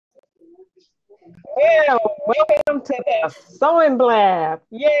Well, welcome to the Sewing Blab.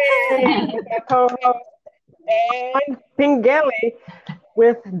 Yay! With our co-host and Pingelli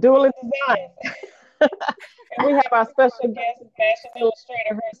with Dueling Design. And we have our special guest, fashion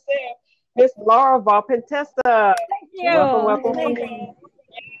illustrator herself, Miss Laura Valpentessa. Thank Welcome, you. welcome, Thank welcome.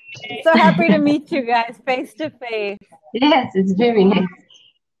 you. So happy to meet you guys face to face. Yes, it's very nice.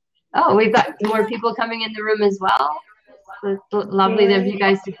 Oh, we've got more people coming in the room as well. So it's lovely of you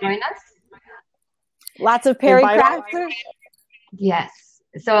guys to join us. Lots of Perry crafters. Yes.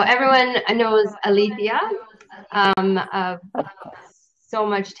 So everyone knows Alethea, of So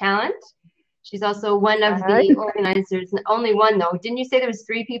Much Talent. She's also one of the organizers. Only one, though. Didn't you say there was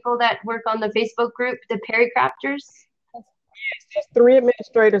 3 people that work on the Facebook group, the Perry Crafters? Yes, there's 3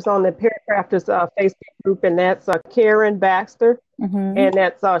 administrators on the Perry Crafters Facebook group, and that's Karen Baxter, and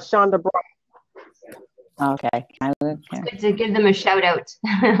that's Shonda Brown. Okay. It's good to give them a shout out.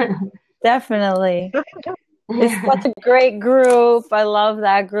 Definitely. It's such a great group. I love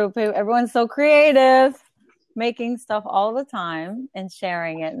that group. Everyone's so creative, making stuff all the time and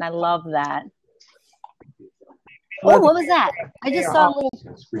sharing it, and I love that. Oh, what was that? I just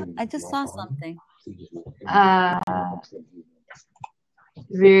saw something.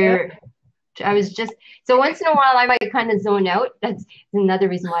 So once in a while I might kind of zone out. That's another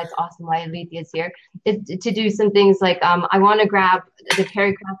reason why it's awesome why Alethea is here, is to do some things like I want to grab the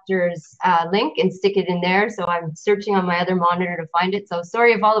Perry Crafters link and stick it in there, so I'm searching on my other monitor to find it. So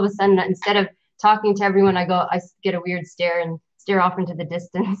sorry if all of a sudden instead of talking to everyone I get a weird stare and stare off into the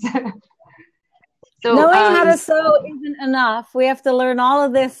distance. So knowing how to sew isn't enough. We have to learn all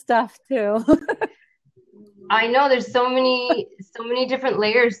of this stuff too. I know there's so many different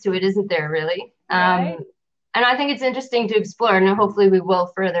layers to it, isn't there, really? Right. And I think it's interesting to explore, and hopefully we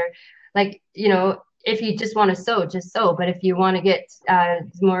will further. Like, if you just want to sew, just sew. But if you want to get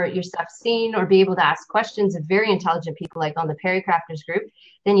more your stuff seen or be able to ask questions of very intelligent people, like on the Perry Crafters group,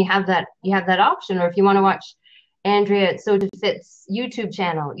 then you have that option. Or if you want to watch Andrea Sew to Fit's YouTube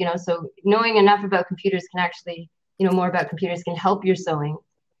channel, so knowing enough about computers can actually, more about computers can help your sewing.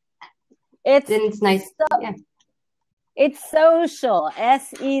 It's nice. It's social.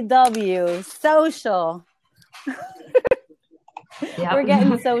 SEW. Social. Yep. We're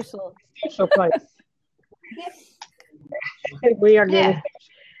getting social. Social place. We are getting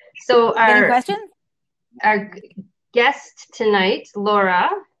social. So any questions? Our guest tonight, Laura,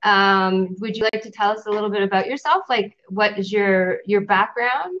 would you like to tell us a little bit about yourself? Like, what is your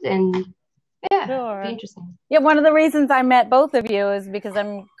background? And Sure. It'd be interesting. Yeah, one of the reasons I met both of you is because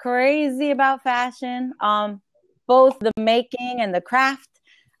I'm crazy about fashion, both the making and the craft,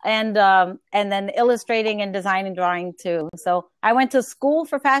 and then illustrating and designing, drawing too. So I went to school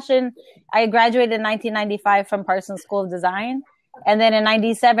for fashion. I graduated in 1995 from Parsons School of Design. And then in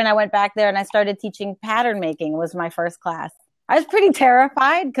 97, I went back there and I started teaching pattern making. It was my first class. I was pretty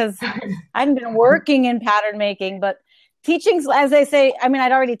terrified because I hadn't been working in pattern making, but teaching, as they say, I mean,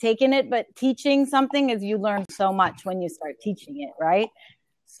 I'd already taken it, but teaching something is you learn so much when you start teaching it, right?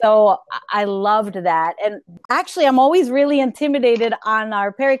 So I loved that. And actually, I'm always really intimidated on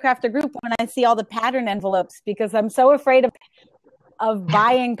our Perry Crafter group when I see all the pattern envelopes, because I'm so afraid of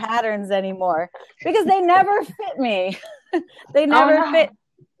buying patterns anymore because they never fit me. They never fit.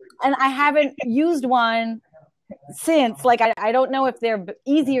 And I haven't used one since. Like, I don't know if they're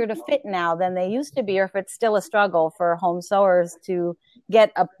easier to fit now than they used to be, or if it's still a struggle for home sewers to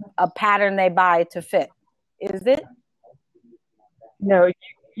get a pattern they buy to fit. Is it? No,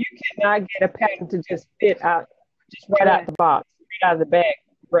 you cannot get a pattern to just fit out, just right out the box, right out of the bag,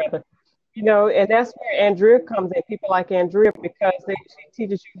 rather. And that's where Andrea comes in. People like Andrea, because she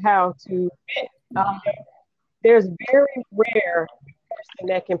teaches you how to fit. There's very rare person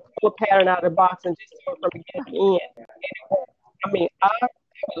that can pull a pattern out of the box and just sew it from beginning to end. I mean, I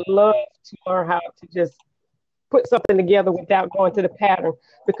would love to learn how to just put something together without going to the pattern,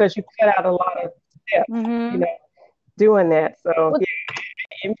 because you cut out a lot of steps, doing that. So,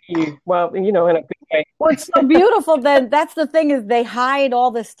 well, in a good way. Well, it's so beautiful. That's the thing, is they hide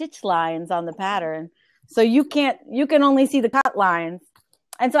all the stitch lines on the pattern. So you can only see the cut lines.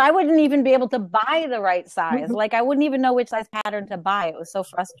 And so I wouldn't even be able to buy the right size. Like, I wouldn't even know which size pattern to buy. It was so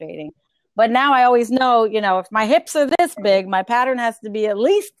frustrating. But now I always know, if my hips are this big, my pattern has to be at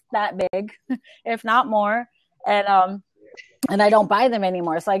least that big, if not more. And I don't buy them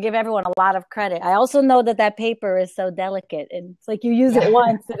anymore. So I give everyone a lot of credit. I also know that paper is so delicate, and it's like you use it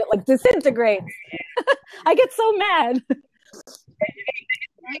once and it like disintegrates. I get so mad.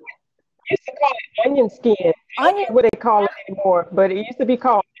 Used to call it onion skin. I don't know what they call it anymore, but it used to be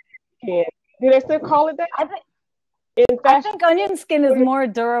called skin. Do they still call it that? in I fashion. think onion skin is more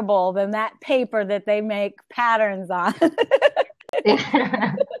durable than that paper that they make patterns on.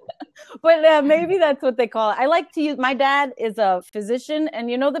 But maybe that's what they call it. I like to use, my dad is a physician, and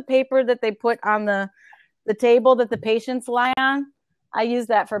you know the paper that they put on the table that the patients lie on? I use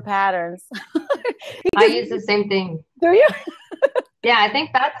that for patterns. I use the same thing. Do you? Yeah, I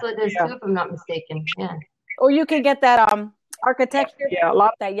think that's what it is too, if I'm not mistaken. Yeah. Or you could get that architecture, Yeah, a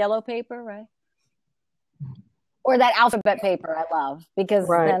lot. that yellow paper, right? Or that alphabet paper I love, because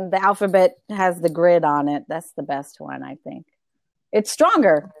then the alphabet has the grid on it. That's the best one, I think. It's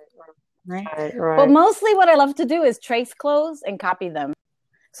stronger. Right? Right. But mostly what I love to do is trace clothes and copy them.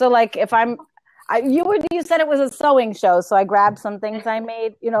 So like if you said it was a sewing show, so I grabbed some things I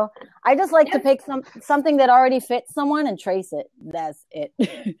made, I just like to pick something that already fits someone and trace it. That's it.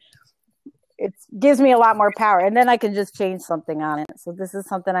 It gives me a lot more power, and then I can just change something on it. So this is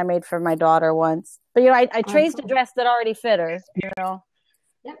something I made for my daughter once. But I traced a dress that already fit her. Yeah.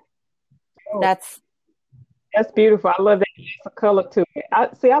 That's beautiful. I love that color too. I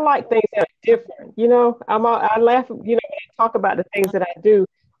like things that are different. I laugh. When I talk about the things that I do,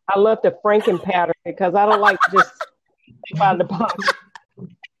 I love the Franken pattern because I don't like to just step out of the box.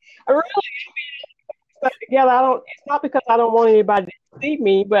 I really stuff together. It's not because I don't want anybody to see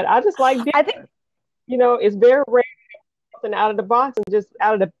me, but I just like different. I think it's very rare to get something out of the box and just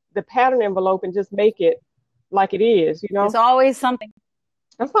out of the pattern envelope and just make it like it is. It's always something.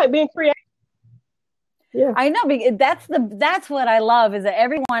 That's like being creative. Yeah, I know. That's what I love is that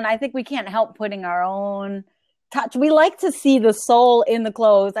everyone. I think we can't help putting our own touch. We like to see the soul in the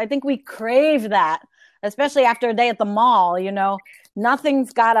clothes. I think we crave that, especially after a day at the mall.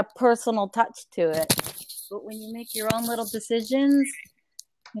 Nothing's got a personal touch to it. But when you make your own little decisions,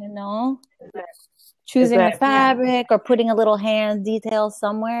 choosing a fabric or putting a little hand detail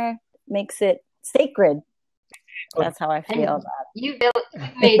somewhere makes it sacred. That's how I feel about it. You've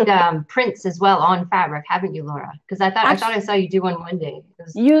made prints as well on fabric, haven't you, Laura? Because I thought I saw you do one day.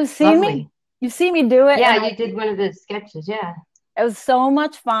 You see me do it. Yeah, you did one of the sketches. Yeah, it was so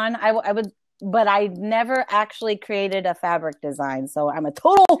much fun. I would, but I never actually created a fabric design, so I'm a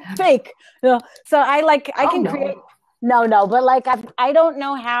total fake. So I can create. No, but I don't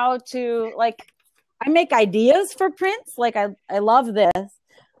know how to I make ideas for prints. I love this,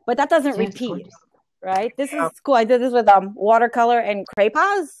 but that doesn't repeat. Right? This is cool. I did this with watercolor and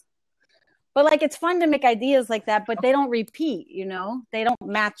crayons. But it's fun to make ideas like that, but they don't repeat, They don't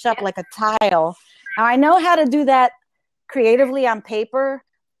match up like a tile. Now I know how to do that creatively on paper,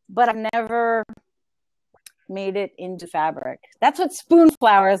 but I've never made it into fabric. That's what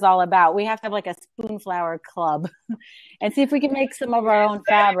Spoonflower is all about. We have to have a Spoonflower club and see if we can make some of our own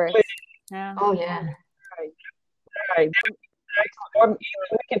fabrics. Yeah. Oh yeah. Right. Or even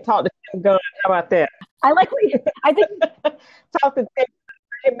we can talk to Tim Gunn. How about that? I think talk to Tim.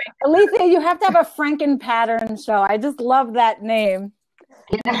 Alicia, you have to have a Franken pattern show. I just love that name.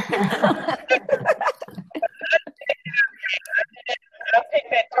 I'll take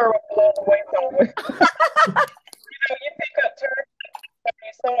that term away from me. You pick up terms.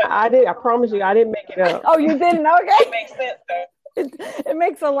 I promise you, I didn't make it up. Oh, you didn't? Okay. It makes sense though. It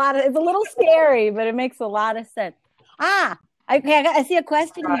makes a lot of. It's a little scary, but it makes a lot of sense. I see a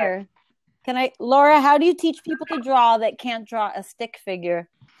question here. Laura, how do you teach people to draw that can't draw a stick figure?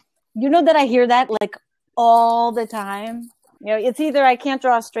 You know that I hear that all the time. It's either I can't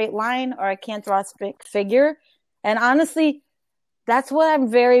draw a straight line or I can't draw a stick figure. And honestly, that's what I'm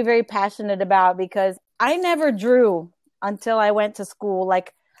very, very passionate about because I never drew until I went to school.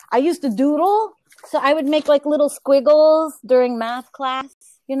 I used to doodle. So I would make little squiggles during math class,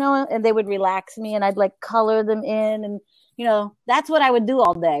 and they would relax me and I'd color them in and, that's what I would do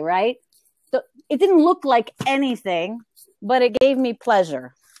all day. Right. So it didn't look like anything, but it gave me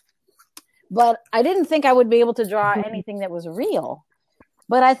pleasure. But I didn't think I would be able to draw anything that was real.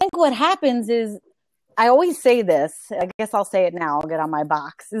 But I think what happens is, I always say this, I guess I'll say it now, I'll get on my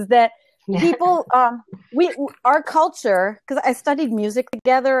box, is that people, our culture, because I studied music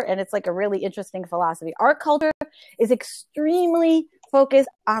together and it's a really interesting philosophy. Our culture is extremely focused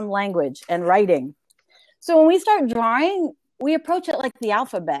on language and writing. So when we start drawing, we approach it like the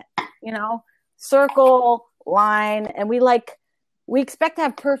alphabet, circle, line, and we expect to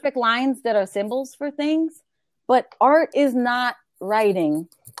have perfect lines that are symbols for things, but art is not writing.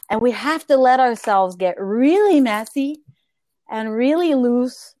 And we have to let ourselves get really messy and really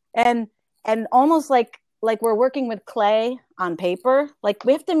loose and almost like we're working with clay on paper.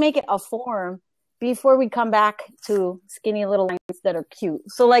 We have to make it a form before we come back to skinny little lines that are cute.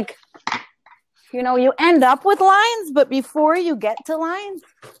 So You know, you end up with lines, but before you get to lines,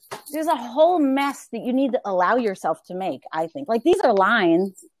 there's a whole mess that you need to allow yourself to make, I think. Like, these are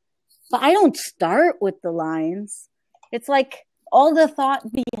lines, but I don't start with the lines. It's like all the thought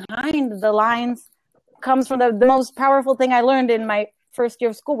behind the lines comes from the most powerful thing I learned in my first year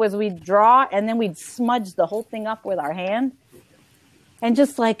of school was we'd draw and then we'd smudge the whole thing up with our hand and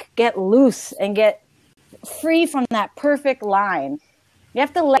just like get loose and get free from that perfect line. You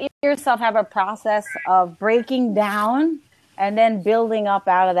have to let yourself have a process of breaking down and then building up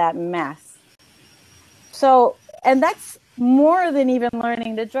out of that mess. So, and that's more than even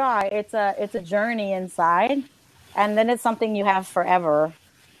learning to draw. It's a journey inside, and then it's something you have forever.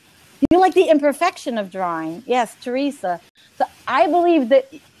 You like the imperfection of drawing. Yes, Teresa. So I believe that,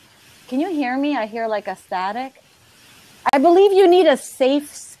 can you hear me? I hear like a static. I believe you need a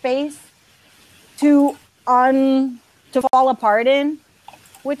safe space to fall apart in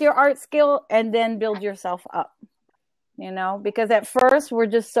with your art skill and then build yourself up, you know, because at first we're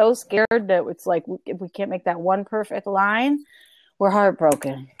just so scared that it's like, if we can't make that one perfect line, we're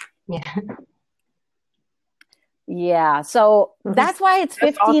heartbroken. Yeah. Yeah. So that's why it's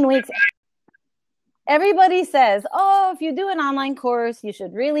 15 weeks. Everybody says, oh, if you do an online course, you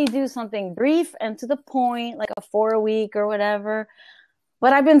should really do something brief and to the point, like a 4-week or whatever.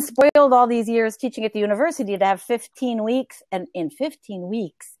 But I've been spoiled all these years teaching at the university to have 15 weeks. And in 15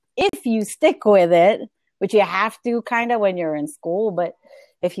 weeks, if you stick with it, which you have to kind of when you're in school, but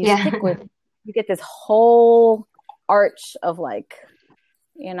if you stick with it, you get this whole arch of like,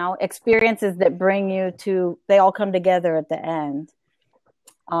 you know, experiences that bring you to, they all come together at the end.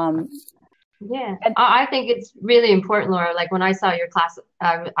 Yeah, I think it's really important, Laura. Like when I saw your class,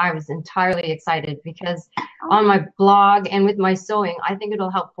 I was entirely excited because on my blog and with my sewing, I think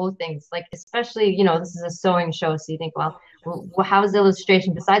it'll help both things. Like, especially, you know, this is a sewing show. So you think, well, how is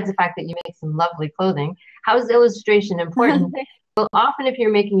illustration, besides the fact that you make some lovely clothing, how is illustration important? Well, often if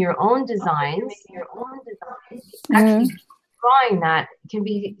you're making your own designs, actually drawing that can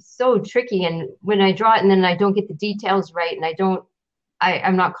be so tricky. And when I draw it and then I don't get the details right and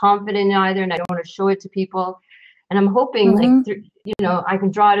I'm not confident either, and I don't want to show it to people. And I'm hoping, like, you know, I can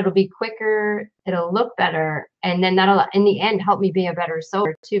draw it. It'll be quicker. It'll look better, and then that'll, in the end, help me be a better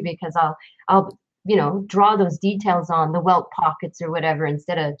sewer too, because I'll, you know, draw those details on the welt pockets or whatever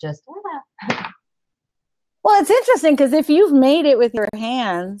instead of just. Well, it's interesting because if you've made it with your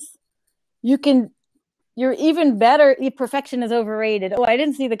hands, you're even better. Perfection is overrated. Oh, I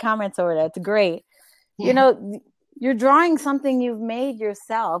didn't see the comments over that. It's great. Yeah. You know. You're drawing something you've made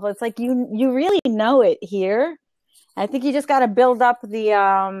yourself. It's like you really know it here. I think you just got to build up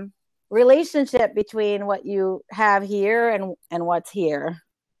the relationship between what you have here and what's here.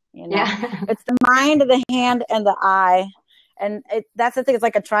 You know, it's the mind, the hand, and the eye, and that's the thing. It's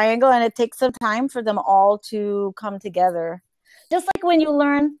like a triangle, and it takes some time for them all to come together. Just like when you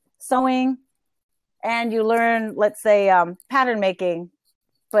learn sewing, and you learn, let's say, pattern making,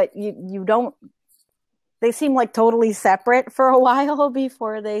 but you don't. They seem like totally separate for a while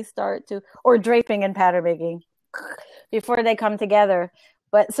before they start to, or draping and pattern making, before they come together.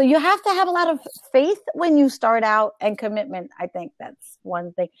 But so you have to have a lot of faith when you start out and commitment. I think that's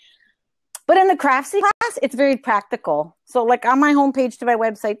one thing. But in the Craftsy class, it's very practical. So like on my homepage to my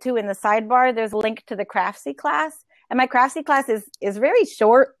website too, in the sidebar, there's a link to the Craftsy class. And my Craftsy class is very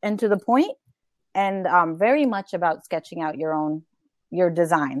short and to the point, and very much about sketching out your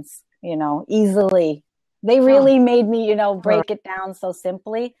designs, you know, easily. They really made me, you know, break it down so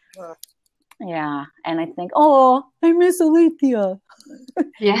simply. Yeah. And I think, oh, I miss Alethea.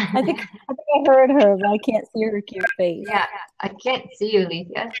 Yeah. I think I heard her, but I can't see her cute face. Yeah, I can't see you,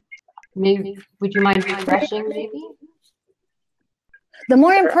 Alethea. Maybe, would you mind refreshing, maybe? The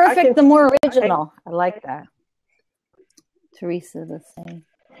more imperfect, the more original. I like that. Teresa the same.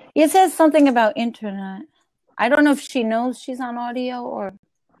 It says something about internet. I don't know if she knows she's on audio or...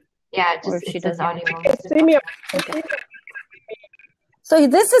 Yeah, it says audio. Okay. So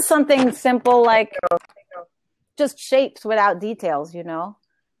this is something simple, like just shapes without details, you know?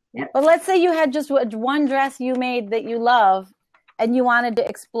 Yeah. But let's say you had just one dress you made that you love and you wanted to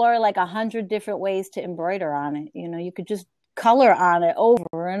explore like 100 different ways to embroider on it. You know, you could just color on it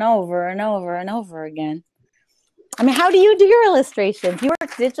over and over and over and over again. I mean, how do you do your illustrations? You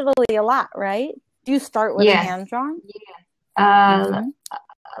work digitally a lot, right? Do you start with a hand drawn? Yeah.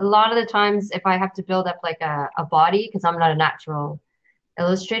 A lot of the times, if I have to build up like a body, because I'm not a natural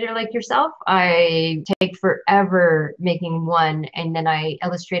illustrator like yourself, I take forever making one, and then I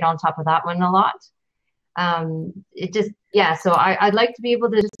illustrate on top of that one a lot. So I'd like to be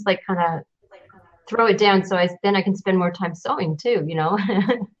able to just like kind of throw it down so then I can spend more time sewing too, you know?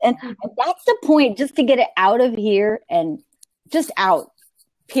 And that's the point, just to get it out of here and just out,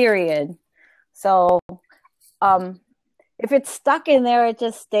 period. So if it's stuck in there, it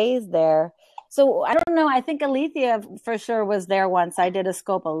just stays there. So I don't know. I think Alethea for sure was there once. I did a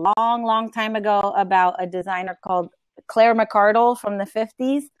scope a long, long time ago about a designer called Claire McCardle from the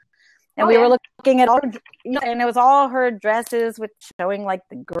 50s. And we were looking at all, and it was all her dresses with showing like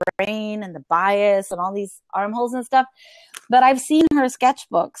the grain and the bias and all these armholes and stuff. But I've seen her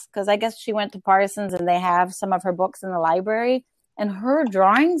sketchbooks because I guess she went to Parsons and they have some of her books in the library. And her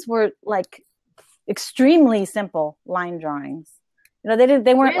drawings were like extremely simple line drawings. You know,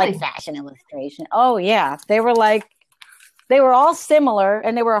 they weren't really? Like fashion illustration. Oh yeah. They were all similar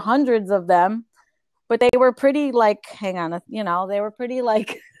and there were hundreds of them, but they were pretty like, they were pretty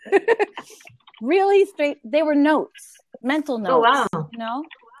like really straight. They were notes, mental notes. Oh, wow. You know?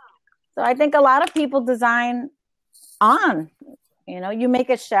 So I think a lot of people design on, you make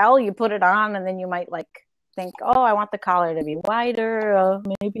a shell, you put it on, and then you might like think, oh, I want the collar to be wider.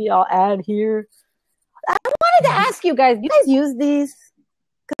 Maybe I'll add here. I wanted to ask you guys, do you guys use these?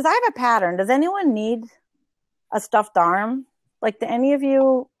 Because I have a pattern. Does anyone need a stuffed arm? Like, do any of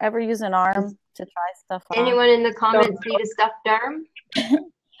you ever use an arm to try stuff on? Anyone in the comments need a stuffed arm?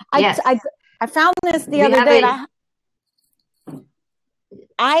 Yes. I found this the other day.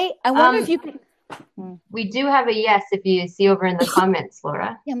 I wonder if you could. We do have a yes if you see over in the comments,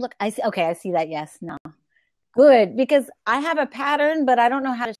 Laura. Yeah, look, I see. Okay, I see that. Yes, no. Good, because I have a pattern, but I don't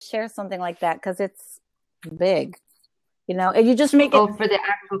know how to share something like that because it's big. And you just make it for the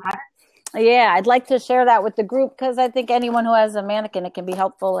actual pattern. Yeah, I'd like to share that with the group because I think anyone who has a mannequin, it can be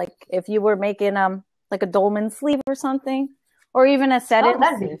helpful. Like if you were making like a dolman sleeve or something, or even a set-in. Oh,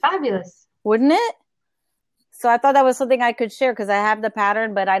 that'd be fabulous, wouldn't it? So I thought that was something I could share because I have the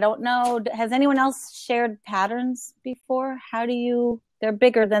pattern, but I don't know. Has anyone else shared patterns before? They're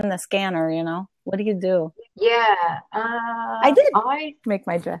bigger than the scanner, What do you do? Yeah. I did. I make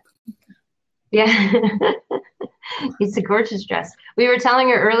my dress. Yeah. It's a gorgeous dress. We were telling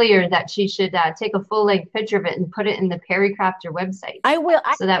her earlier that she should take a full-length picture of it and put it in the Perry Crafter website. I will.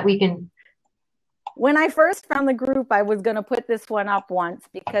 So that we can... When I first found the group, I was going to put this one up once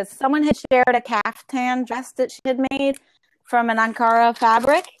because someone had shared a caftan dress that she had made from an Ankara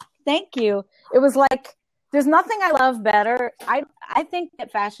fabric. Thank you. It was like, there's nothing I love better. I think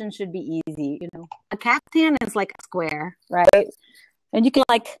that fashion should be easy. A caftan is like a square, right? And you can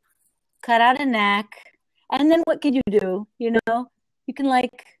like cut out a neck. And then what could you do? You can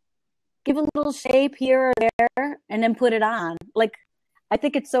like give a little shape here or there and then put it on. Like, I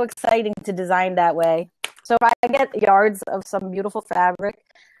think it's so exciting to design that way. So if I get yards of some beautiful fabric,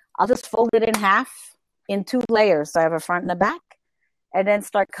 I'll just fold it in half in 2 layers. So I have a front and a back, and then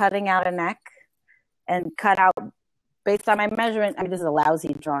start cutting out a neck and cut out based on my measurement. I mean, this is a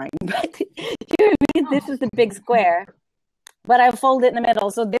lousy drawing, but this is the big square. But I fold it in the middle.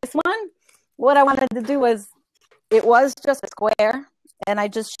 So this one, what I wanted to do was, it was just a square, and I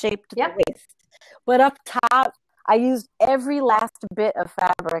just shaped the waist. But up top, I used every last bit of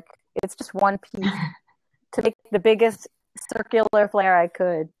fabric. It's just one piece to make the biggest circular flare I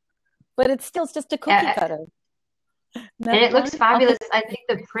could. But it's just a cookie cutter. And it looks fabulous. I think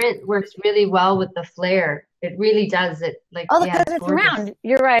the print works really well with the flare. It really does. Because it's round.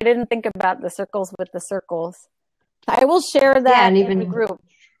 You're right. I didn't think about the circles with the circles. I will share that in the group.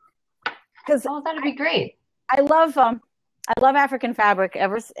 That'd be great. I love African fabric.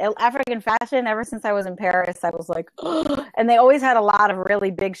 African fashion. Ever since I was in Paris, I was like, oh, and they always had a lot of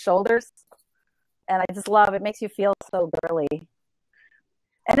really big shoulders, and I just love it. Makes you feel so girly.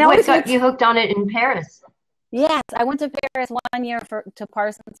 And what got you hooked on it in Paris? Yes, I went to Paris one year to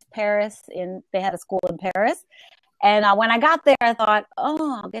Parsons Paris. They had a school in Paris, and when I got there, I thought,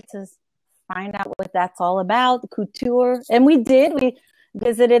 oh, I'll get to find out what that's all about, the couture, and we did. We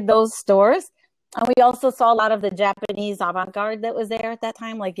visited those stores. And we also saw a lot of the Japanese avant-garde that was there at that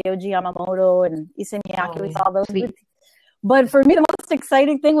time, like Yohji Yamamoto and Issey Miyake. We saw those. But for me, the most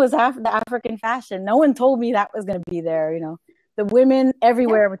exciting thing was the African fashion. No one told me that was going to be there. The women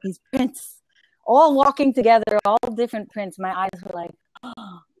everywhere with these prints, all walking together, all different prints. My eyes were like,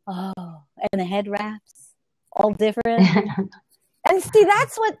 oh, and the head wraps, all different. And see,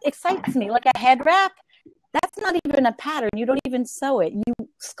 that's what excites me. Like a head wrap. That's not even a pattern. You don't even sew it. You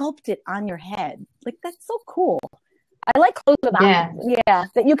sculpt it on your head. Like, that's so cool. I like clothes with options. Yeah.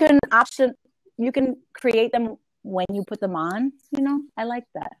 That you can create them when you put them on, I like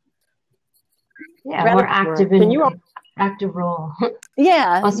that. Yeah, more active active role.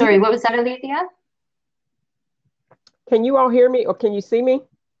 Yeah. Oh, sorry, what was that, Alethea? Can you all hear me or can you see me?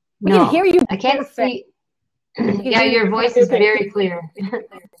 We can hear you. I can't perfect. see. Yeah, your voice is very clear.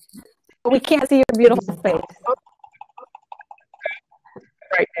 We can't see your beautiful face.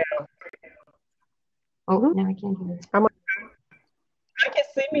 Right now. Oh, now I can't hear. I can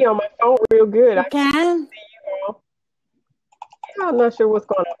see me on my phone real good. You can? See you all. I'm not sure what's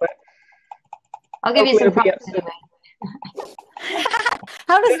going on, but I'll give you some props anyway.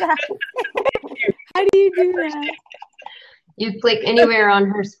 How does that? How do you do that? You click anywhere on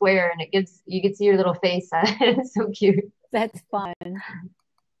her square, and you can see your little face. It's so cute. That's fun.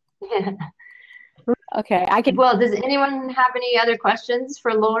 Yeah. Okay, I can. Well, does anyone have any other questions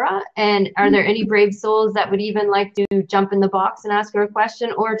for Laura? And are there any brave souls that would even like to jump in the box and ask her a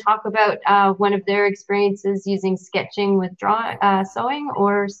question, or talk about one of their experiences using sketching with sewing,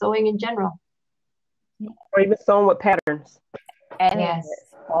 or sewing in general? Or even sewing with patterns. And yes,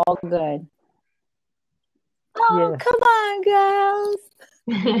 all good. Oh, yes. Come on, girls.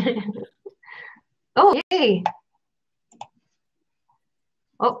 Oh, yay.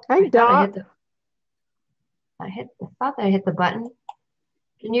 Oh, hey, Doc. I thought I hit the button.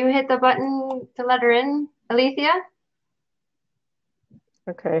 Can you hit the button to let her in, Alethea?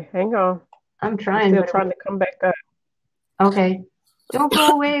 Okay, hang on. I'm trying. I'm still trying to come back up. Okay. Don't go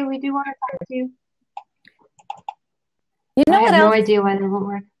away. We do want to talk to you. You know I what have else? no idea why that won't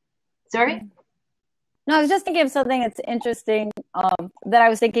work. Sorry? No, I was just thinking of something that's interesting that I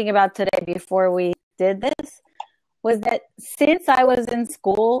was thinking about today before we did this, was that since I was in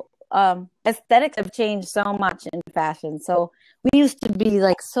school, aesthetics have changed so much in fashion. So we used to be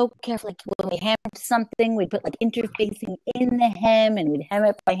like so careful, like when we hemmed something, we'd put like interfacing in the hem and we'd hem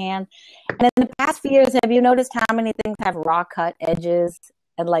it by hand. And in the past few years, have you noticed how many things have raw cut edges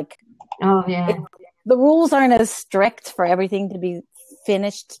and like, oh yeah, the rules aren't as strict for everything to be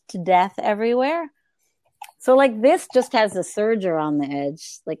finished to death everywhere. So like this just has the serger on the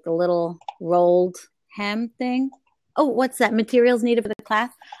edge, like the little rolled hem thing. Oh, what's that? Materials needed for the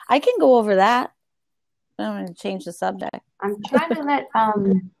class? I can go over that. I'm going to change the subject. I'm trying to let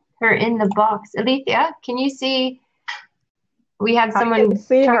her in the box. Alethea, can you see? We have someone. I can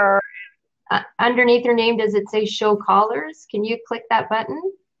see her. Underneath her name, does it say show callers? Can you click that button?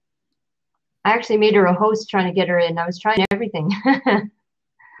 I actually made her a host trying to get her in. I was trying everything. At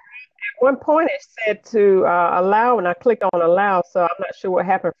one point it said to allow, and I clicked on allow, so I'm not sure what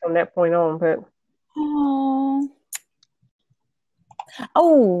happened from that point on. But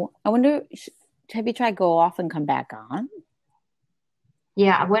oh, I wonder, have you tried go off and come back on?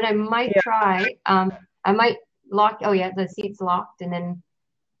 Yeah, what I might try, I might lock, oh yeah, the seat's locked, and then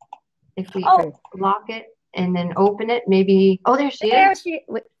if we lock it and then open it, maybe, oh, there she is.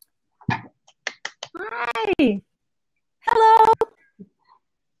 Wait. Hi. Hello.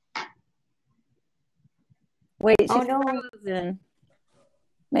 Wait, she's frozen.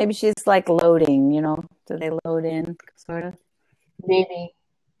 Maybe she's like loading, you know, do they load in, sort of? Maybe.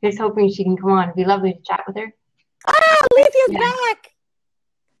 Just hoping she can come on. It'd be lovely to chat with her. Ah, Lethea's back.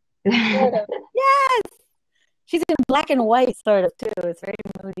 Yes. She's in black and white, sort of, too. It's very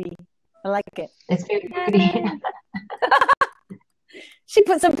moody. I like it. It's very moody. She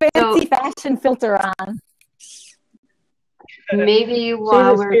put some fancy fashion filter on. Maybe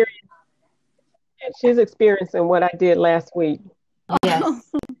while she's experiencing what I did last week. Yes.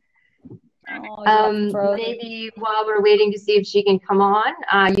 Maybe while we're waiting to see if she can come on,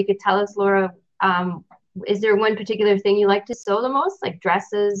 you could tell us, Laura, is there one particular thing you like to sew the most, like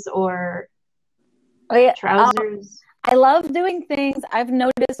dresses or trousers? I love doing things. I've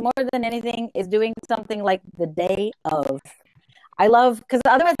noticed more than anything is doing something like the day of. I love, because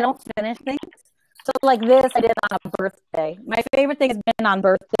otherwise I don't finish things. So like this, I did on a birthday. My favorite thing has been on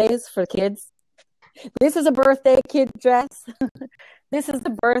birthdays for kids. This is a birthday kid dress. This is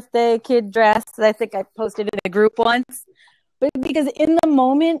the birthday kid dress that I think I posted in a group once. But because in the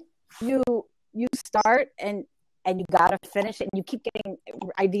moment, you start and you got to finish it. And you keep getting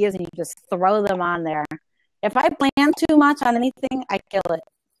ideas and you just throw them on there. If I plan too much on anything, I kill it.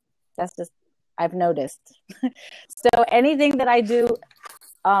 That's just, I've noticed. So anything that I do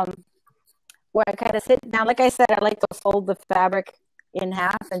where I kind of sit down, like I said, I like to fold the fabric in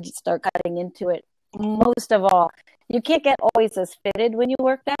half and just start cutting into it. Most of all, you can't get always as fitted when you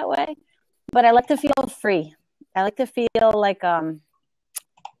work that way, but I like to feel free. I like to feel like I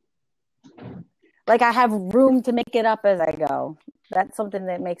have room to make it up as I go. That's something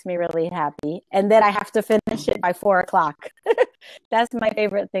that makes me really happy. And then I have to finish it by 4:00. That's my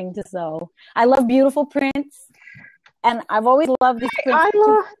favorite thing to sew. I love beautiful prints, and I've always loved these prints.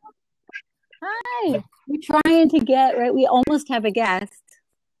 Hi, we're trying to get right. We almost have a guest.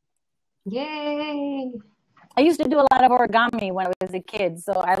 Yay! I used to do a lot of origami when I was a kid,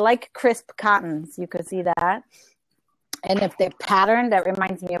 so I like crisp cottons. You could see that. And if they're patterned, that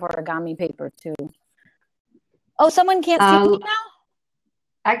reminds me of origami paper too. Oh, someone can't see me now?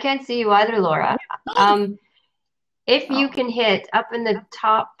 I can't see you either, Laura. If you can hit up in the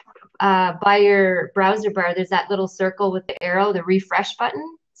top by your browser bar, there's that little circle with the arrow, the refresh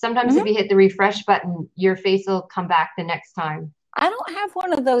button. Sometimes if you hit the refresh button, your face will come back the next time. I don't have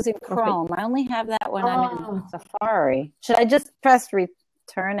one of those in Chrome. I only have that when I'm in Safari. Should I just press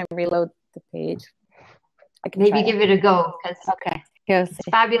return and reload the page? I can maybe give it a go. Okay. It's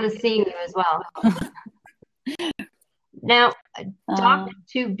fabulous seeing you as well. Now, Doc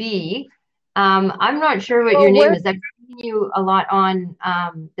 2B, I'm not sure what your name is. I've seen you a lot on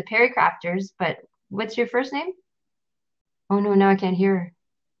the Perry Crafters, but what's your first name? Oh no, now I can't hear her.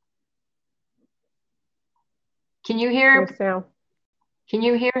 Can you hear? Can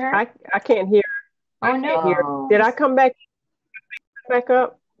you hear her? I can't hear. Oh no! Hear. Did I come back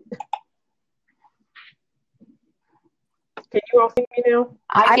up? Can you all see me now?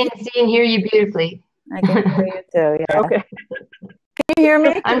 I can see and hear you beautifully. I can hear you too. Yeah. Okay. Can you hear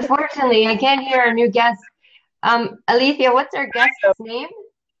me? Unfortunately, I can't hear our new guest. Alethea, what's our guest's name?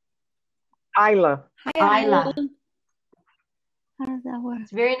 Isla. Hi, Isla. How does that work?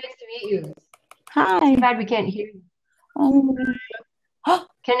 It's very nice to meet you. Hi. Too bad we can't hear you.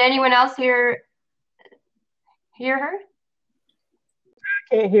 Can anyone else hear her?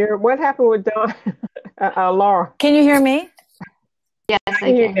 I can't hear. What happened with Dawn? Laura. Can you hear me? Yes, I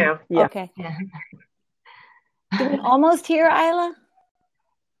can hear now. Yeah. Okay. Yeah. Did we almost hear Isla?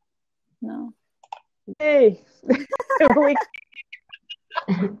 No. Hey.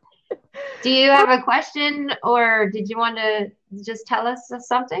 Do you have a question, or did you want to just tell us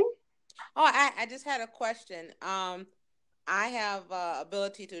something? Oh, I just had a question. I have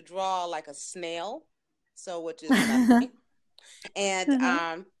ability to draw like a snail, which is nothing. And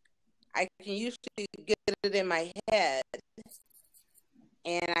I can usually get it in my head,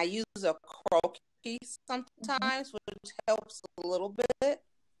 and I use a croquis sometimes, which helps a little bit.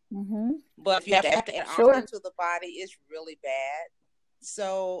 But if you have to add arms into the body, it's really bad.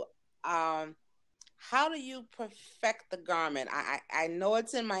 So, how do you perfect the garment? I know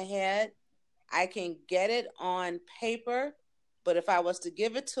it's in my head. I can get it on paper, but if I was to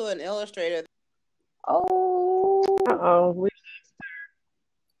give it to an illustrator,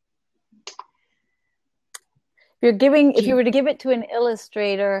 if you were to give it to an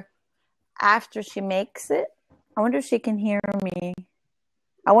illustrator after she makes it, I wonder if she can hear me.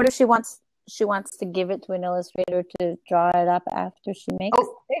 I wonder if she wants to give it to an illustrator to draw it up after she makes it.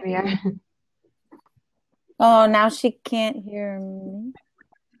 There we are. Oh, now she can't hear me.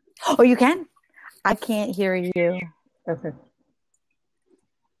 Oh, you can? I can't hear you. Okay.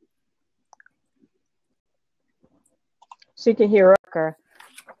 She can hear her.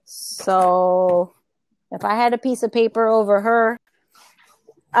 So if I had a piece of paper over her,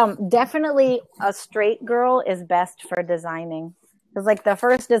 definitely a straight girl is best for designing. Because like the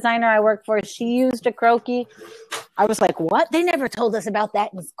first designer I worked for, she used a croquis. I was like, what? They never told us about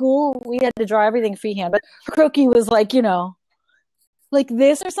that in school. We had to draw everything freehand. But croquis was like, like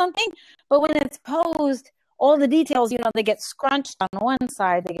this or something. But when it's posed, all the details, they get scrunched on one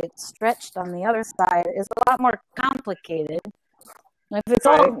side, they get stretched on the other side. It's a lot more complicated. If it's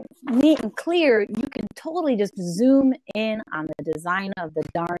all neat and clear, you can totally just zoom in on the design of the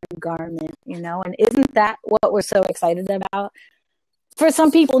darn garment, and isn't that what we're so excited about? For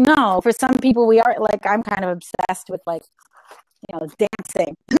some people, no. For some people, we are, like, I'm kind of obsessed with, like,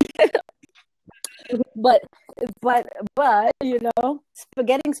 dancing. but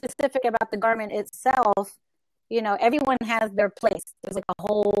getting specific about the garment itself, everyone has their place. There's like a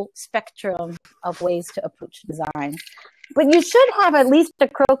whole spectrum of ways to approach design. But you should have at least a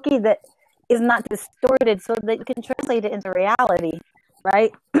croquis that is not distorted so that you can translate it into reality,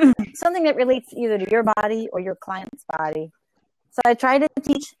 right? Something that relates either to your body or your client's body. So I try to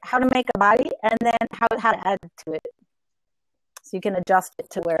teach how to make a body and then how to add to it. So you can adjust it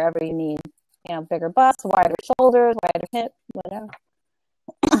to wherever you need. Bigger bust, wider shoulders, wider hip, whatever.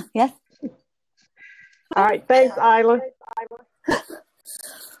 Yes? All right. Thanks, Isla.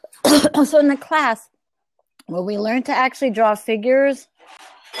 So in the class, will we learn to actually draw figures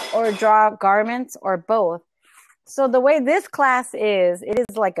or draw garments or both? So the way this class is, it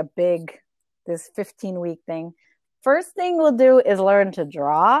is like this 15-week thing. First thing we'll do is learn to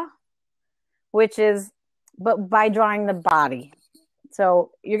draw, but by drawing the body.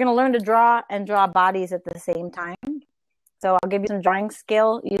 So you're going to learn to draw and draw bodies at the same time. So I'll give you some drawing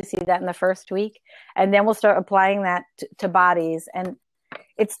skill. You see that in the first week. And then we'll start applying that to bodies. And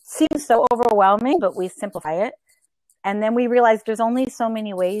it seems so overwhelming, but we simplify it. And then we realize there's only so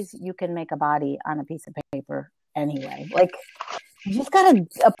many ways you can make a body on a piece of paper anyway. Like, you just got to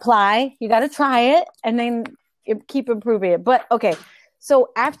apply, you got to try it, and then keep improving it. But okay, so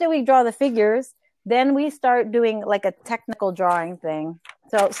after we draw the figures, then we start doing like a technical drawing thing.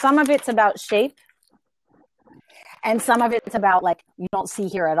 So some of it's about shape, and some of it's about, like, you don't see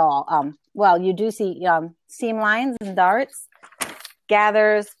here at all. Well, you do see seam lines and darts,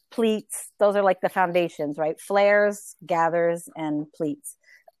 gathers, pleats. Those are like the foundations, right? Flares, gathers, and pleats.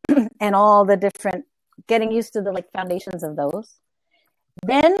 And all the different, getting used to the like foundations of those.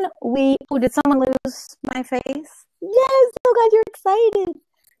 Then did someone lose my face? Yes, oh God, you're excited.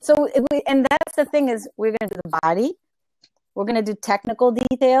 So, and that's the thing, is we're going to do the body. We're going to do technical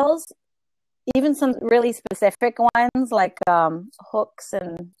details, even some really specific ones like hooks,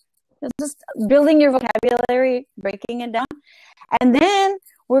 and just building your vocabulary, breaking it down. And then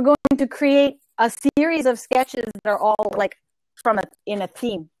we're going to create a series of sketches that are all like in a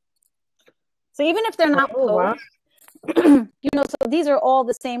theme. So even if they're not posed, wow. So these are all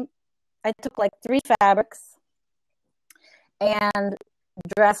the same. I took like 3 fabrics and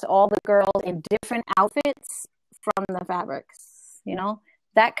dressed all the girls in different outfits from the fabrics,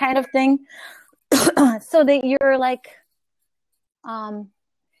 that kind of thing. So that you're like,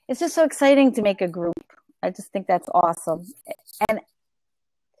 it's just so exciting to make a group. I just think that's awesome. And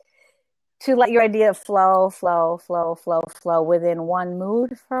to let your idea flow within one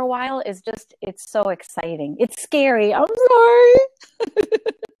mood for a while is just, it's so exciting. It's scary. I'm sorry.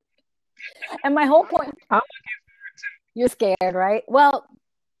 And my whole point, you're scared, right? Well,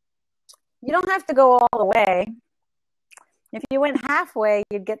 you don't have to go all the way. If you went halfway,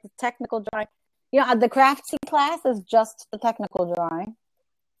 you'd get the technical drawing. The craftsy class is just the technical drawing.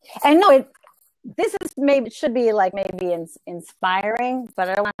 And no, this is should be like maybe inspiring, but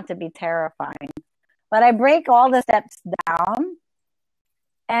I don't want it to be terrifying. But I break all the steps down,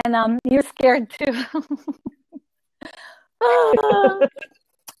 and you're scared too.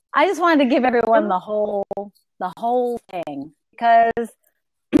 I just wanted to give everyone the whole thing, because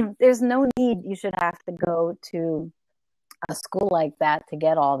there's no need you should have to go to a school like that to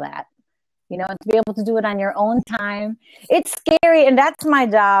get all that, and to be able to do it on your own time. It's scary, and that's my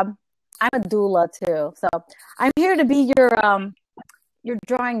job. I'm a doula too, so I'm here to be your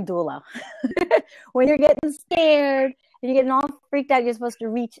drawing doula. When you're getting scared and you're getting all freaked out, you're supposed to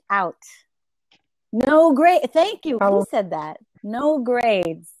reach out. No grade. Thank you. Who said that? No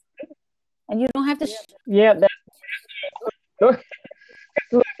grades, and you don't have to. Yeah. Look,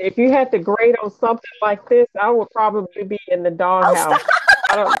 if you had to grade on something like this, I would probably be in the doghouse.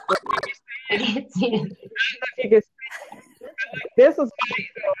 I don't. This is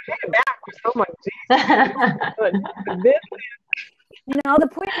backwards. Oh my Jesus! The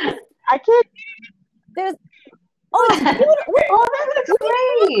point is, I can't. There's. Oh, it's beautiful. Oh, that looks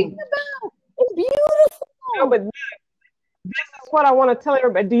great. It's beautiful. No, but this is what I want to tell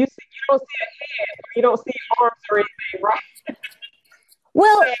everybody. Do you see? You don't see a head. You don't see arms or anything, right?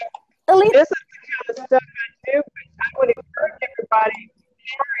 Well, at least this is the kind of stuff I do. I would encourage everybody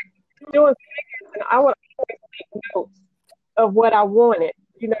doing figures, and I would always make notes of what I wanted,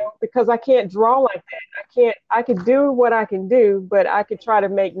 because I can't draw like that. I can do what I can do, but I could try to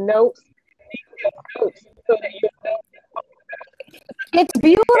make notes so that you know. It's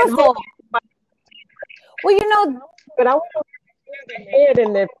beautiful. Well, but I want to do the head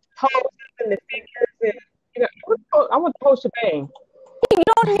and the poses and the figures, and I want the whole shebang. You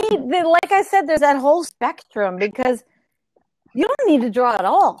don't need, like I said, there's that whole spectrum, because you don't need to draw at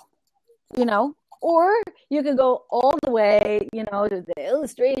all, or you could go all the way, to the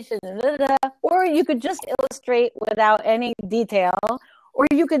illustration, or you could just illustrate without any detail, or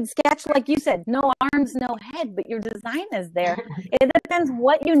you could sketch, like you said, no arms, no head, but your design is there. It depends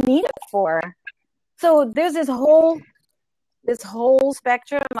what you need it for. So there's this whole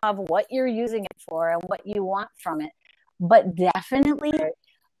spectrum of what you're using it for and what you want from it. But definitely,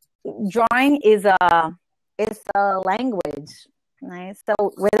 drawing is a language, right?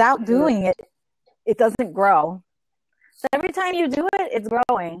 So without doing it, it doesn't grow. So every time you do it, it's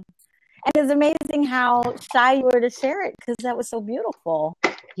growing. And it's amazing how shy you were to share it, because that was so beautiful.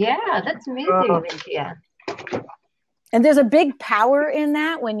 Yeah, that's amazing, Cynthia. And there's a big power in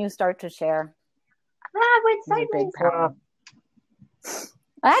that when you start to share. What's that? Big power.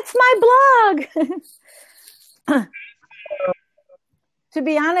 That's my blog. To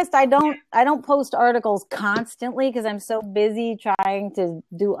be honest, I don't post articles constantly because I'm so busy trying to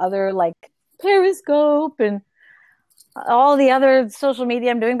do other, like, Periscope and all the other social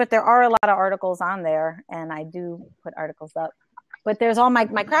media I'm doing, but there are a lot of articles on there, and I do put articles up. But there's all my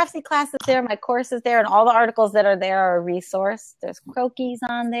Craftsy classes there, my courses there, and all the articles that are there are a resource. There's croquis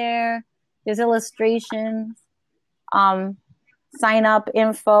on there. There's illustrations, sign up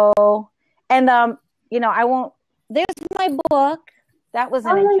info. And, there's my book. That was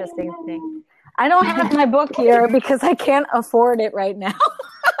an interesting thing. I don't have my book here because I can't afford it right now.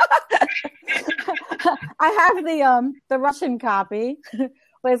 I have the Russian copy,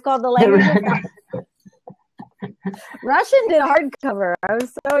 but it's called The Language of Fashion. Russian did hardcover. I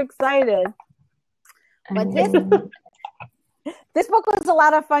was so excited. But this book was a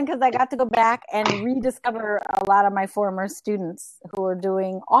lot of fun because I got to go back and rediscover a lot of my former students who were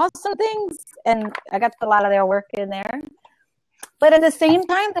doing awesome things, and I got to put a lot of their work in there. But at the same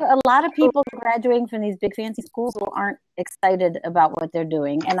time, there are a lot of people graduating from these big fancy schools who aren't excited about what they're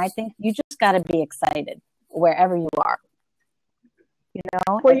doing. And I think you just got to be excited wherever you are. You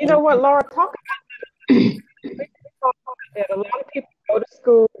know? Well, you know what, Laura, talk about that. A lot of people go to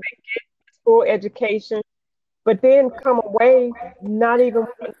school, they get school education, but then come away not even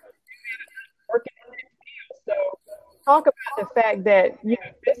working in that field. So talk about the fact that,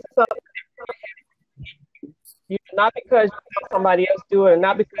 this is something not because you saw somebody else do it, and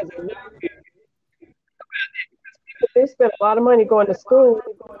not because of you. They spend a lot of money going to school.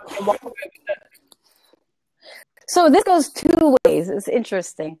 So this goes two ways. It's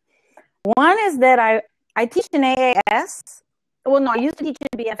interesting. One is that I teach in AAS. Well, no, I used to teach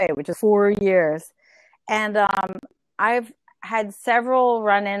in BFA, which is 4 years. And I've had several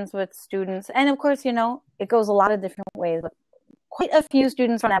run-ins with students. And of course, it goes a lot of different ways. But quite a few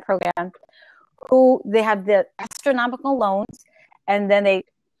students from that program who they have the astronomical loans, and then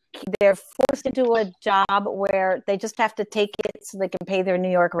they're forced into a job where they just have to take it so they can pay their New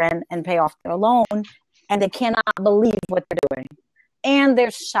York rent and pay off their loan, and they cannot believe what they're doing. And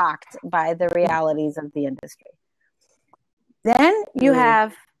they're shocked by the realities of the industry. Then you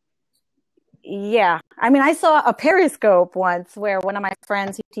have, I saw a Periscope once where one of my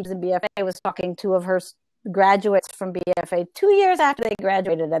friends who teaches in BFA was talking to two of her graduates from BFA 2 years after they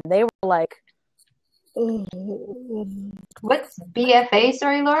graduated, and they were like, what's BFA?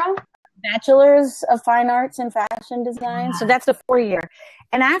 Sorry, Laura? Bachelor's of Fine Arts and Fashion Design. So that's the 4 year.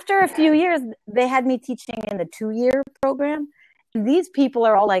 And after a few years, they had me teaching in the 2 year program. And these people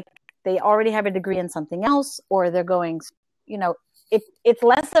are all like, they already have a degree in something else, or they're going, it's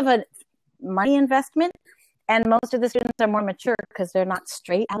less of a money investment. And most of the students are more mature because they're not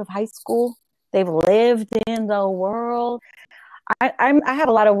straight out of high school. They've lived in the world. I have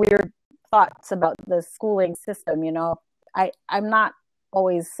a lot of weird thoughts about the schooling system. I'm not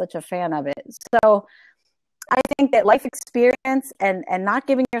always such a fan of it. So I think that life experience and not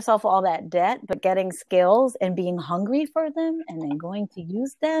giving yourself all that debt, but getting skills and being hungry for them and then going to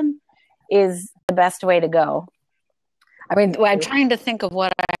use them is the best way to go. I'm trying to think of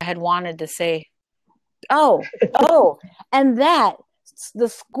what I had wanted to say. And that the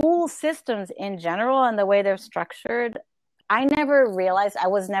school systems in general and the way they're structured, I never realized I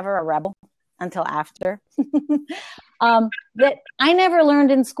was never a rebel until after. That I never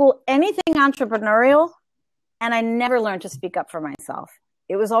learned in school anything entrepreneurial, and I never learned to speak up for myself.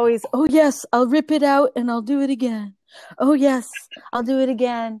 It was always, oh yes, I'll rip it out and I'll do it again. Oh yes, I'll do it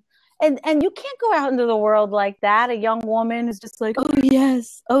again. And you can't go out into the world like that. A young woman is just like,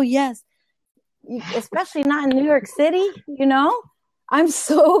 oh yes. Especially not in New York City, I'm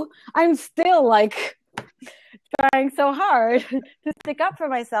still like trying so hard to stick up for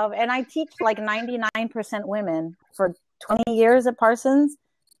myself. And I teach like 99% women for 20 years at Parsons.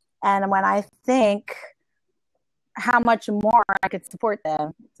 And when I think how much more I could support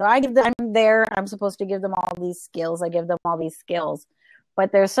them. So I'm supposed to give them all these skills. I give them all these skills.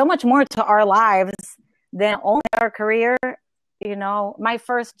 But there's so much more to our lives than only our career. My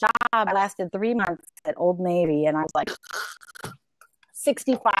first job lasted 3 months at Old Navy, and I was like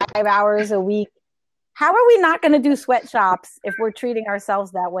 65 hours a week. How are we not going to do sweatshops if we're treating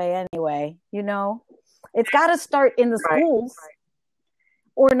ourselves that way anyway? It's got to start in the schools,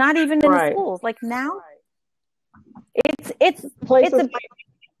 or not even in the schools. Like now, it's places.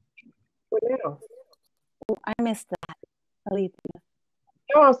 I missed that. Alethea.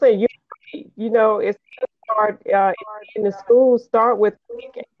 No, I'm saying it's start in the schools. Start with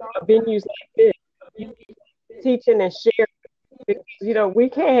venues like this, teaching and sharing. We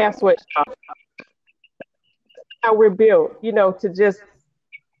can't have sweatshops. How we're built, to just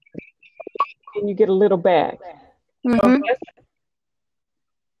and you get a little back. Mm-hmm.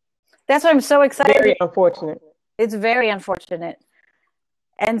 That's why I'm so excited. Very unfortunate. It's very unfortunate,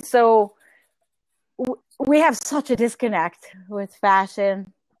 and so we have such a disconnect with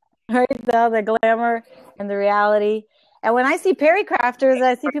fashion, right? The glamour and the reality. And when I see Pericrafters,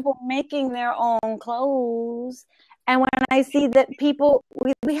 I see people making their own clothes. And when I see that people,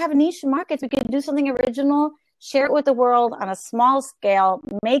 we have niche markets, we can do something original, share it with the world on a small scale,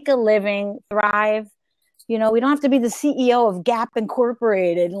 make a living, thrive. You know, we don't have to be the CEO of Gap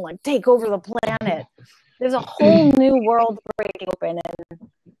Incorporated and like take over the planet. There's a whole new world breaking open. And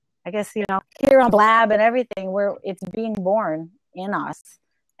I guess, you know, here on Blab and everything, where it's being born in us.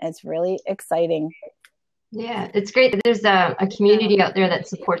 It's really exciting. Yeah, it's great that there's a community out there that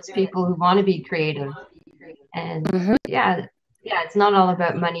supports people who want to be creative. And yeah, it's not all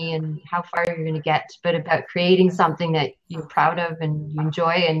about money and how far you're going to get, but about creating something that you're proud of and you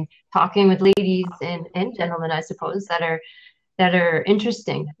enjoy, and talking with ladies and gentlemen, I suppose, that are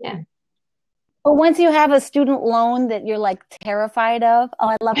interesting. Yeah. But once you have a student loan that you're like terrified of,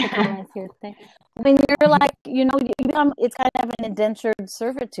 I love the comments here. When you're like, you know, it's kind of an indentured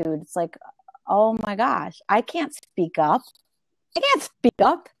servitude. It's like, oh my gosh, I can't speak up. I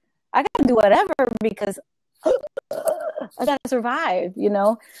got to do whatever because I got to survive, you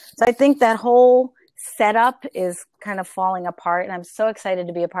know? So I think that whole setup is kind of falling apart, and I'm so excited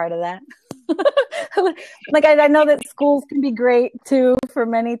to be a part of that. Like, I know that schools can be great too for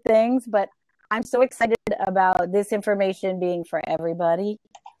many things, but I'm so excited about this information being for everybody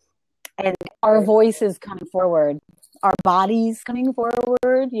and our voices coming forward, our bodies coming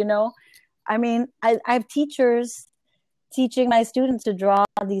forward, you know? I mean, I have teachers teaching my students to draw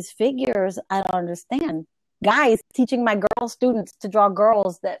these figures I don't understand. Guys teaching my girl students to draw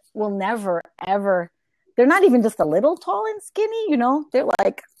girls that will never, ever, they're not even just a little tall and skinny, you know? They're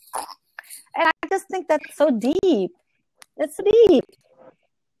like, and I just think that's so deep. It's so deep.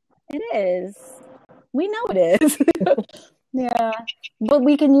 It is. We know it is. Yeah. But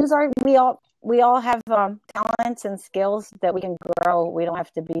we can use we all have talents and skills that we can grow. We don't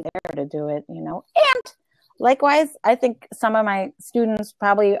have to be there to do it, you know? And likewise, I think some of my students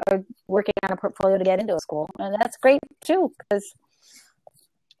probably are working on a portfolio to get into a school. And that's great too, because,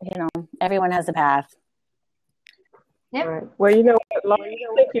 you know, everyone has a path. Yep. Right. Well, you know what, Lauren,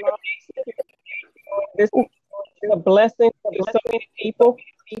 this is a blessing for so many people.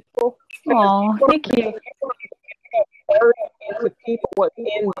 Oh, thank you. Into people what's in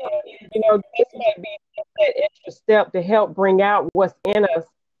them. You know, this might be that extra step to help bring out what's in us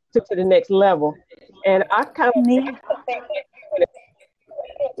to the next level. And I kind of think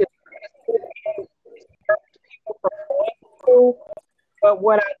but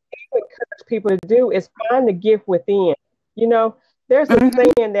what I do encourage people to do is find the gift within. You know, there's a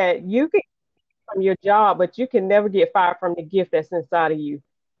saying that you can get from your job, but you can never get fired from the gift that's inside of you.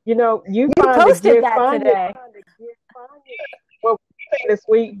 You know, you find the gift, find today. Well, we say this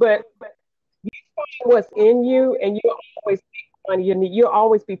week, but you find what's in you, and you'll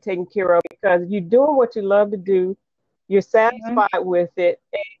always be taken care of because you're doing what you love to do. You're satisfied with it.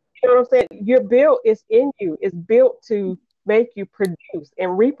 And you know what I'm saying? You're built. It's in you. It's built to make you produce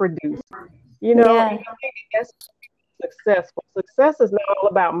and reproduce. You know, and I think that's successful. Success is not all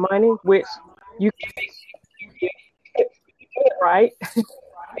about money, which you can get right.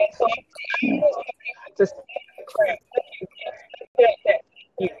 And so to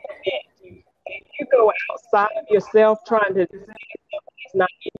if you go outside of yourself trying to it's not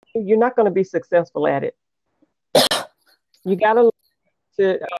you're not going to be successful at it. You got to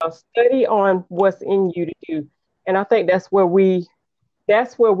study on what's in you to do, and I think that's where we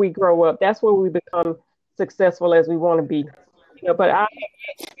grow up. That's where we become successful as we want to be. You know, but I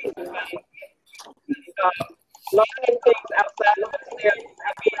learning things outside of myself.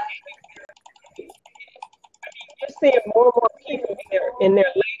 You're seeing more and more people in their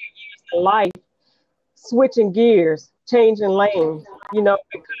later years in life switching gears, changing lanes, you know,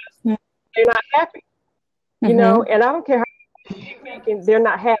 because they're not happy, you know, and I don't care how they're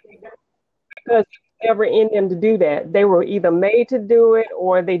not happy because it's never in them to do that. They were either made to do it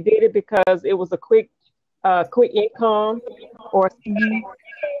or they did it because it was a quick income or somebody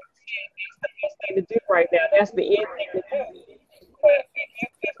that's the best thing to do right now. That's the end thing to do. But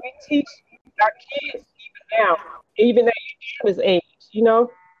if we teach our kids even at your age, you know,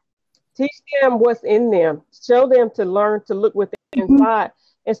 teach them what's in them, show them to learn to look within inside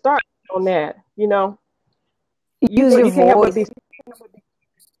and start on that, you know. You can't help but be,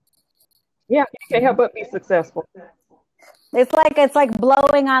 you can't help but be successful. It's like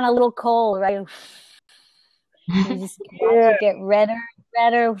blowing on a little coal, right? You just get redder.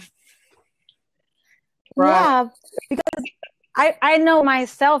 Right. Yeah, because I know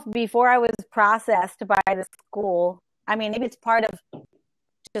myself before I was processed by the school. I mean, maybe it's part of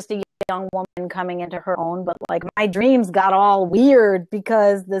just a young woman coming into her own, but like my dreams got all weird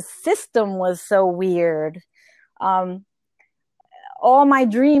because the system was so weird. all my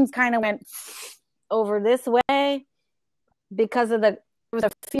dreams kind of went over this way because of there was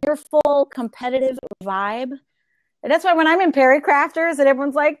a fearful, competitive vibe. And that's why when I'm in Perry Crafters and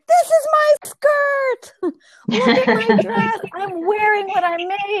everyone's like, this is my skirt. Look at my dress. I'm wearing what I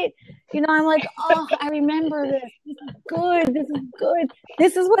made. You know, I'm like, oh, I remember this. This is good. This is good.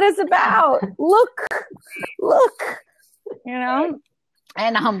 This is what it's about. Look. You know?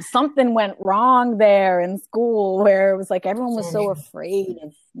 And something went wrong there in school where it was like everyone was so afraid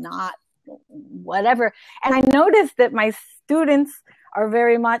of not whatever. And I noticed that my students are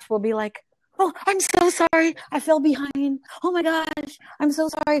very much will be like, oh, I'm so sorry. I fell behind. Oh my gosh. I'm so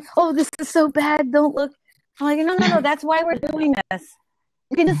sorry. Oh, this is so bad. Don't look. I'm like, no. That's why we're doing this.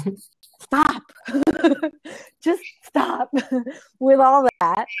 You can just stop. Just stop with all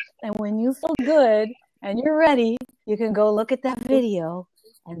that. And when you feel good and you're ready, you can go look at that video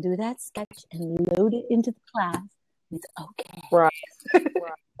and do that sketch and load it into the class. It's okay. Right.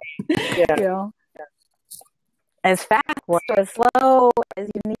 Yeah. You know, as fast or as slow as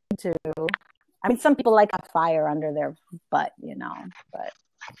you need to. I mean, some people like a fire under their butt, you know, but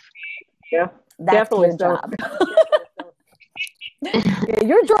yeah, that's definitely your job. Yeah,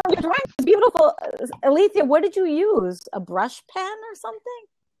 your drawing is beautiful. Alethea, what did you use? A brush pen or something?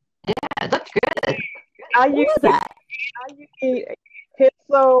 Yeah, it looked good. I What use was that? I use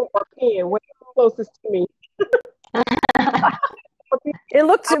pencil or pen. What's closest to me? It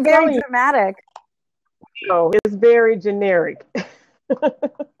looked very dramatic. No, it's very generic.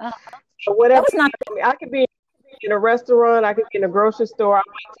 So whatever. I could be in a restaurant. I could be in a grocery store. I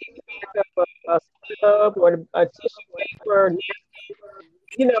might take a bag of a scrub or a tissue paper. Napkin.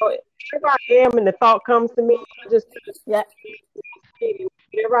 You know, if I am and the thought comes to me, I just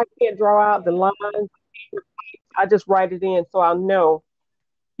whenever I can't draw out the lines, I just write it in so I'll know,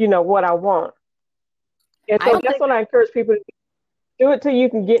 you know, what I want. And so that's what I encourage people to do it till you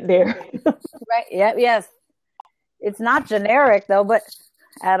can get there. Right. Yeah. Yes. It's not generic though, but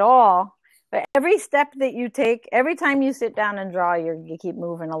at all. But every step that you take, every time you sit down and draw, you keep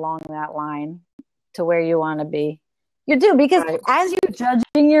moving along that line to where you want to be. You do, because as you're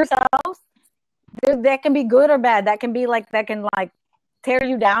judging yourself, that can be good or bad. That can tear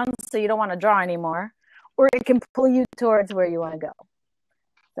you down so you don't want to draw anymore, or it can pull you towards where you want to go.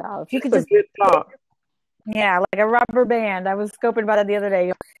 So if you could just, yeah, like a rubber band. I was scoping about it the other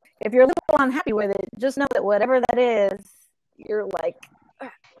day. If you're a little unhappy with it, just know that whatever that is, you're like,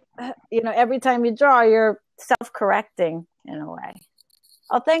 you know, every time you draw, you're self-correcting in a way.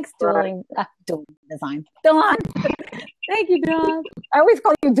 Oh, thanks, Dueling Design. Dawn. Thank you, Dawn. I always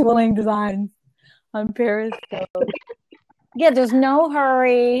call you Dueling Design on Periscope. Yeah, there's no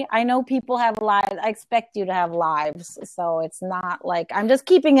hurry. I know people have lives. I expect you to have lives. So it's not like I'm just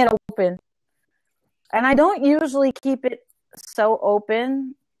keeping it open. And I don't usually keep it so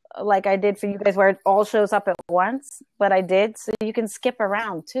open like I did for you guys where it all shows up at once, but I did. So you can skip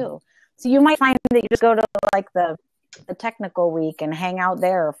around too. So you might find that you just go to like the technical week and hang out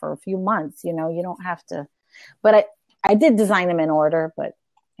there for a few months. You know, you don't have to. But I did design them in order, but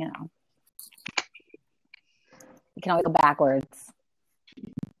you know. You can always go backwards.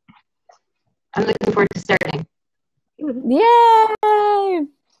 I'm looking forward to starting. Yay!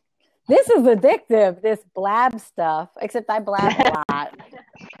 This is addictive, this blab stuff, except I blab a lot.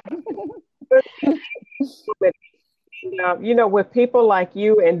 You know, with people like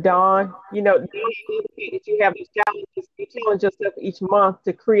you and Dawn, you know, you have these challenges. You challenge yourself each month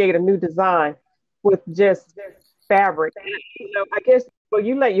to create a new design with just fabric. And, you know, I guess, well,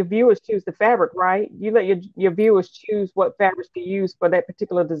 you let your viewers choose the fabric, right? You let your viewers choose what fabrics to use for that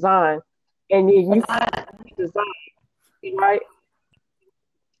particular design, and you design, right?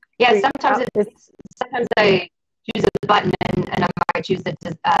 Yeah, sometimes I choose a button and I might choose the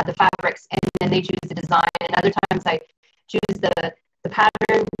fabrics, and then they choose the design. And other times I choose the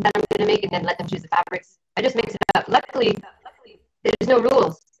pattern that I'm going to make, and then let them choose the fabrics. I just mix it up. Luckily, there's no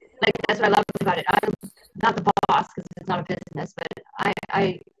rules. Like, that's what I love about it. I'm not the boss because it's not a business, but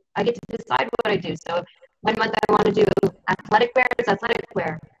I get to decide what I do. So one month I want to do athletic wear, it's athletic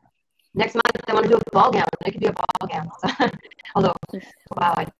wear. Next month I want to do a ball gown. It could be a ball gown. Although,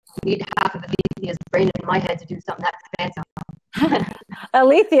 wow, I need half of Alethea's brain in my head to do something that fancy.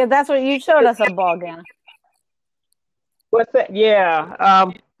 Alethea, that's what you showed us, a ball gown. What's that? Yeah.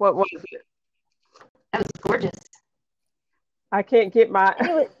 What was it? That was gorgeous. I can't get my.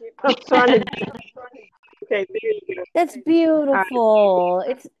 I'm trying to. Okay, there you go. That's beautiful.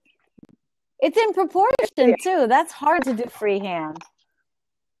 It's in proportion too. That's hard to do freehand.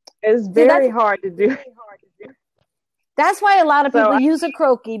 It's very hard to do. That's why a lot of people use a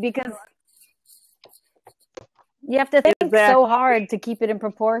croquis, because You have to think Exactly. so hard to keep it in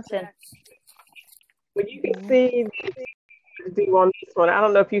proportion. But you can see do on this one. I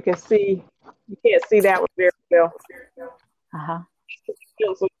don't know if you can see. You can't see that one very well. Uh-huh.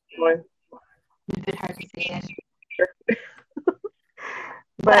 It's a bit hard to see it.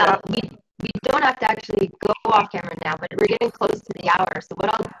 But well, we don't have to actually go off camera now, but we're getting close to the hour. So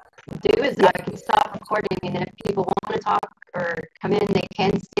what I'll do is I can stop recording, and then if people want to talk or come in, they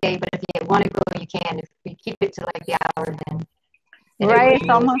can stay. But if you want to go, you can. If we keep it to like the hour, then right, it's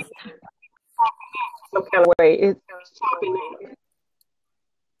almost some kind of way. It's choppy.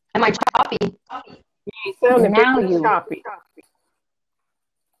 Am I choppy? You sound very choppy.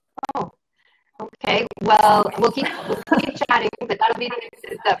 Oh. Okay, well, we'll keep chatting, but that'll be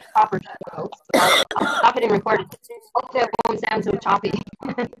the proper show. So I'll stop it and record it. Hopefully it won't sound so choppy.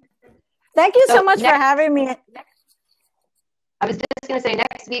 Thank you so much for having me. I was just going to say,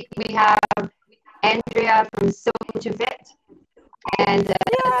 next week we have Andrea from Sewing to Fit and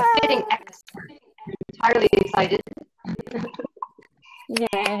fitting expert. I'm entirely excited.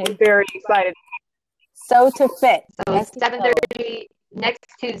 Yeah, very excited. Sew to Fit. So 7:30 next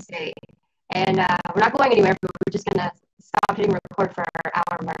Tuesday. And we're not going anywhere, but we're just going to stop hitting record for our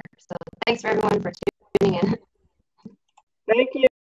hour mark. So thanks for everyone for tuning in. Thank you.